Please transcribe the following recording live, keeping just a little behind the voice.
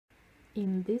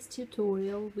In this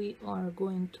tutorial we are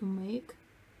going to make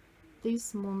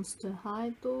this Monster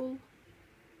High doll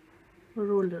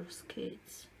roller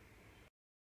skates.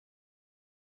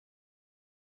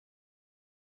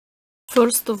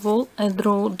 First of all, I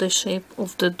draw the shape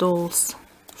of the doll's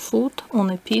foot on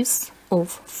a piece of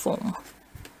foam.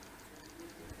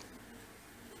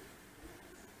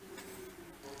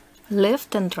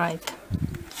 Left and right.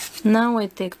 Now I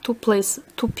take two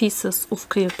pieces of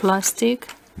clear plastic,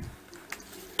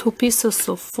 2 pieces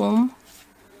of foam,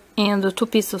 and the 2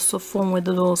 pieces of foam with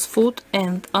the doll's foot,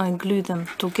 and I glue them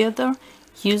together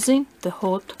using the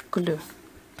hot glue.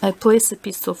 I place a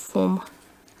piece of foam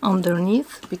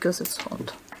underneath because it's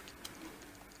hot.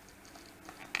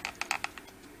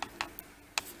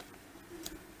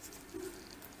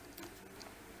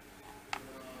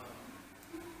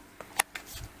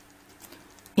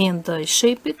 And I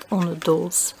shape it on the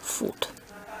doll's foot.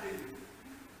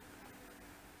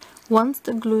 Once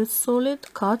the glue is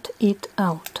solid, cut it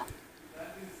out.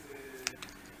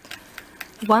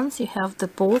 Once you have the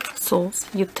both soles,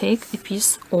 you take a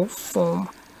piece of foam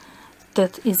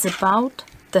that is about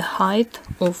the height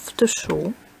of the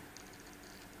shoe,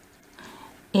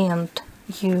 and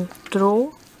you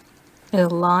draw a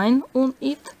line on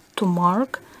it to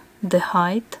mark the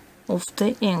height of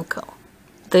the ankle.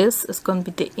 This is going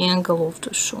to be the angle of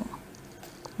the shoe,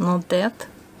 not that,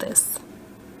 this.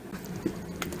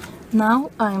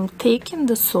 Now I'm taking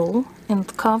the sole and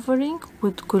covering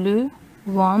with glue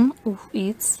one of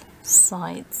its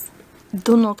sides.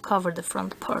 Do not cover the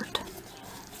front part,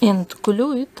 and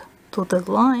glue it to the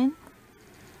line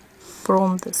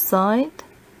from the side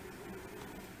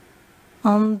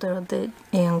under the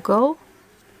angle.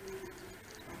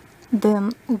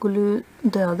 Then glue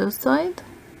the other side.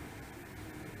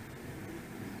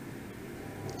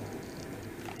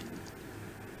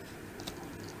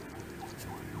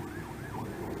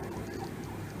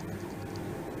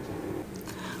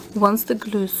 Once the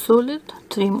glue is solid,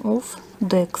 trim off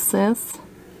the excess.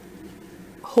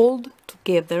 Hold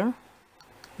together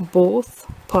both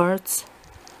parts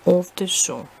of the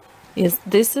shoe.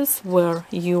 This is where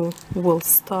you will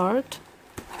start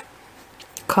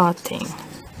cutting.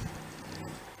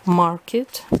 Mark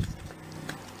it.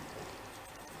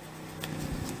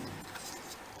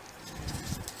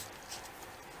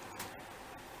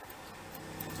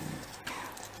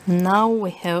 Now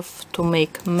we have to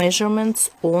make measurements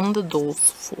on the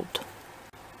doll's foot.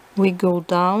 We go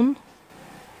down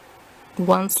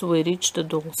once we reach the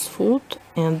doll's foot,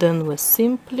 and then we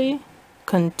simply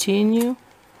continue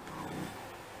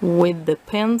with the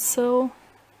pencil,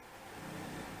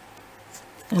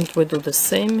 and we do the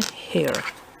same here.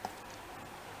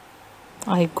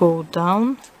 I go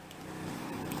down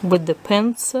with the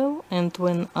pencil, and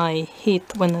when I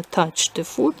touch the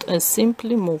foot, I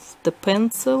simply move the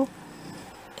pencil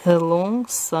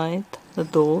alongside the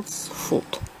doll's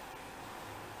foot.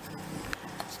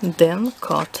 Then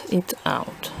cut it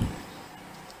out.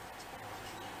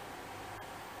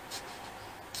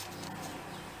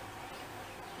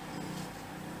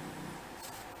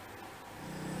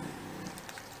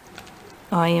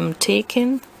 I am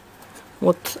taking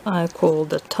what I call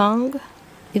the tongue.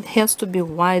 It has to be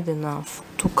wide enough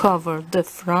to cover the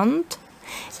front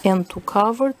and to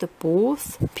cover the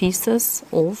both pieces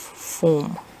of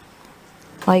foam.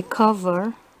 I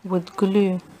cover with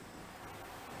glue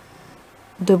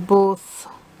the both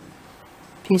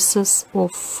pieces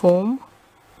of foam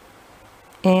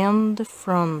and the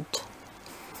front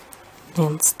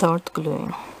and start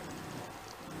gluing.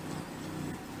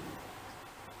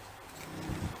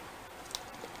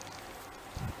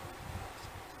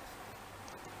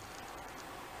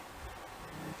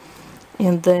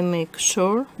 And I make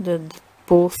sure that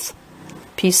both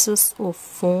pieces of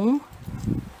foam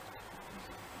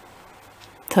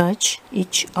touch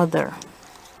each other.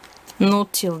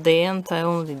 Not till the end, I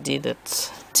only did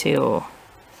it till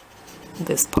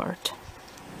this part.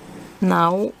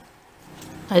 Now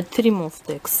I trim off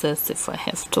the excess if I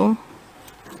have to.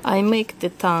 I make the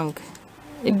tongue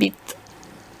a bit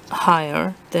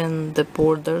higher than the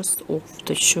borders of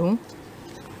the shoe.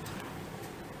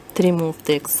 Trim off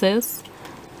the excess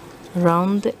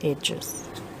around the edges.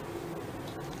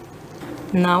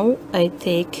 Now I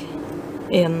take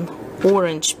an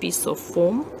orange piece of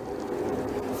foam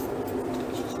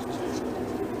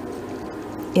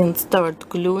and start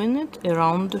gluing it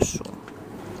around the shoe.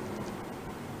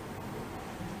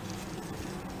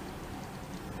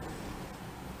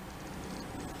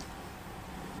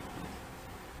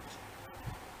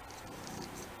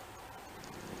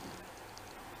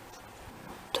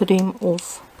 Trim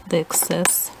off the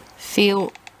excess.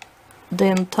 Fill the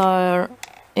entire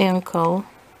ankle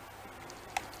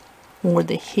or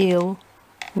the heel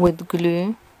with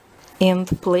glue and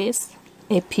place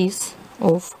a piece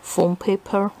of foam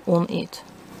paper on it.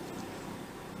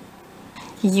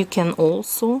 You can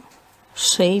also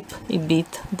shape a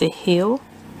bit the heel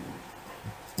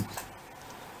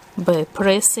by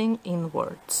pressing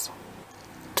inwards.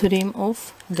 Trim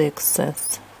off the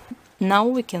excess. Now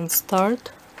we can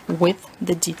start with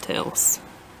the details.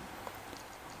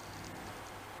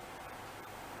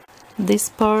 This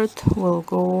part will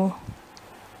go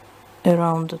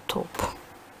around the top.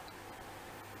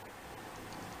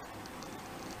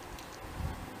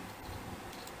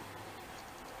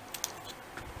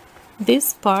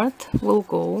 This part will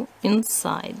go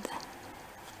inside.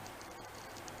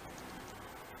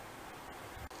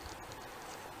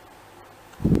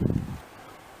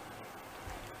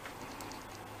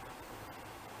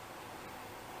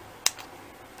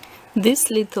 This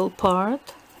little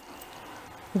part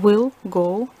will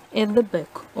go at the back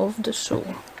of the shoe.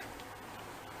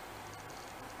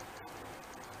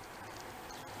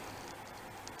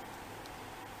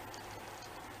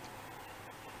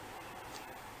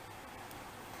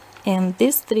 And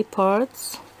these three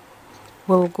parts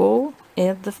will go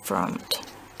at the front.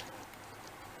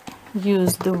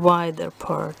 Use the wider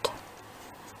part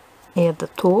at the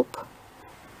top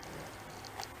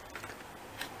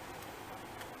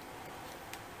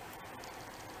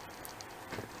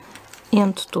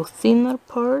and two thinner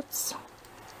parts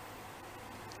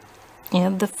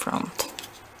at the front.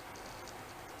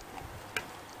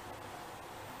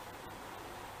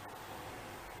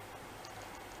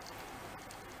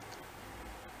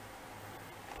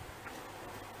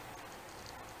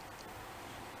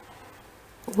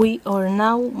 We are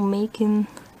now making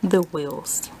the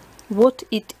wheels. What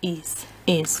it is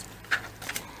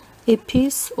a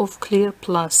piece of clear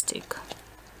plastic.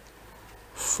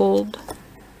 Fold,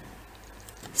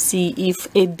 see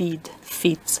if a bead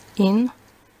fits in.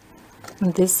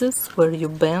 This is where you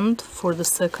bend for the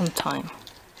second time.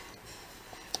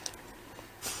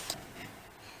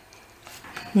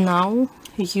 Now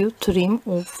you trim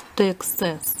off the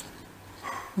excess.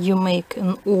 You make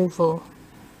an oval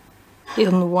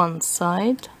in one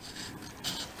side.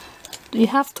 You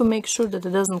have to make sure that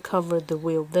it doesn't cover the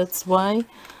wheel. That's why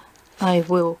I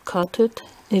will cut it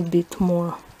a bit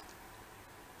more.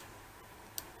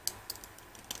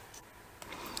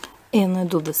 And I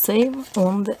do the same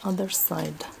on the other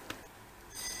side.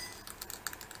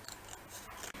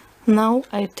 Now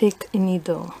I take a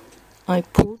needle. I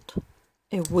put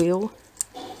a wheel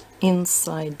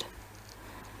inside.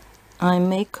 I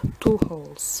make 2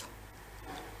 holes.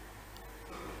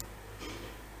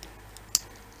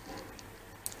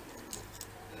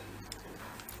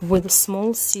 With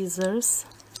small scissors,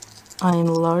 I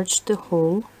enlarge the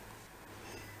hole.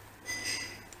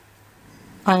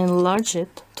 I enlarge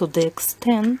it to the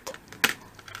extent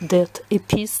that a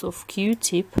piece of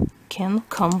Q-tip can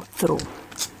come through.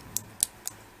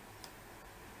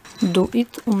 Do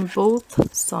it on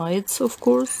both sides, of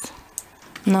course.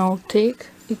 Now take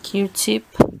a Q-tip,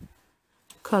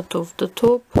 cut off the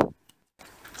top,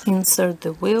 insert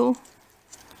the wheel,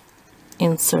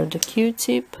 insert the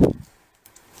Q-tip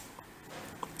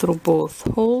through both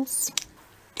holes,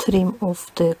 trim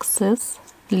off the excess,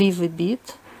 leave a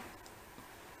bit,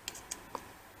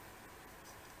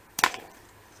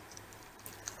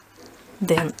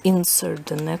 then insert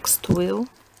the next wheel.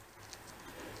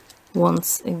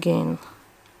 Once again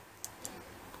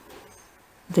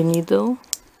the needle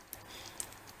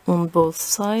on both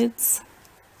sides,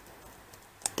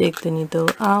 take the needle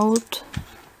out,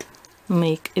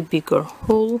 make a bigger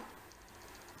hole,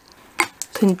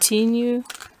 continue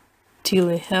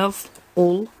till you have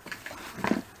all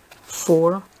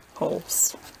 4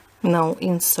 holes. Now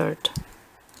insert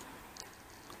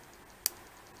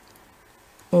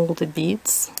all the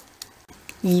beads.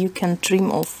 You can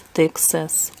trim off the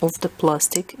excess of the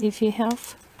plastic if you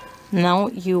have. Now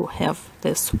you have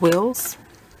these wheels.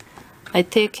 I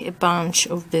take a bunch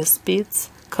of these beads,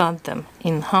 cut them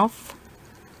in half,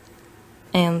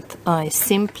 and I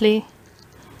simply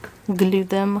glue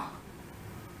them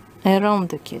around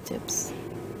the Q-tips.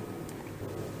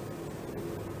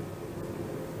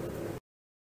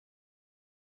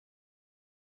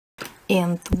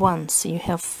 And once you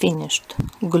have finished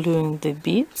gluing the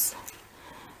beads,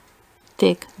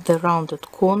 take the rounded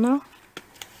corner,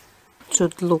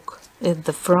 should look at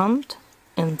the front,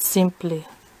 and simply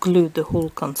glue the whole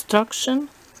construction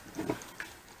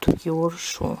to your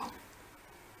shoe.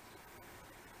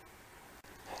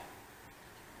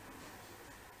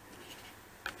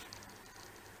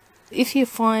 If you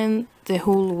find the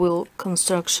whole wheel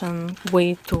construction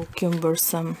way too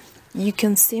cumbersome. You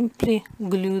can simply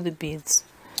glue the beads.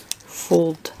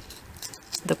 Fold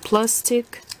the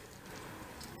plastic,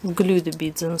 glue the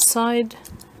beads inside,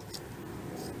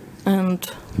 and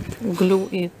glue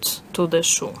it to the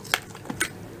shoe.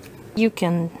 You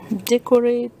can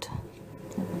decorate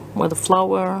with a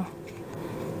flower,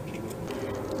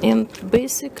 and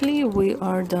basically we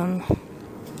are done.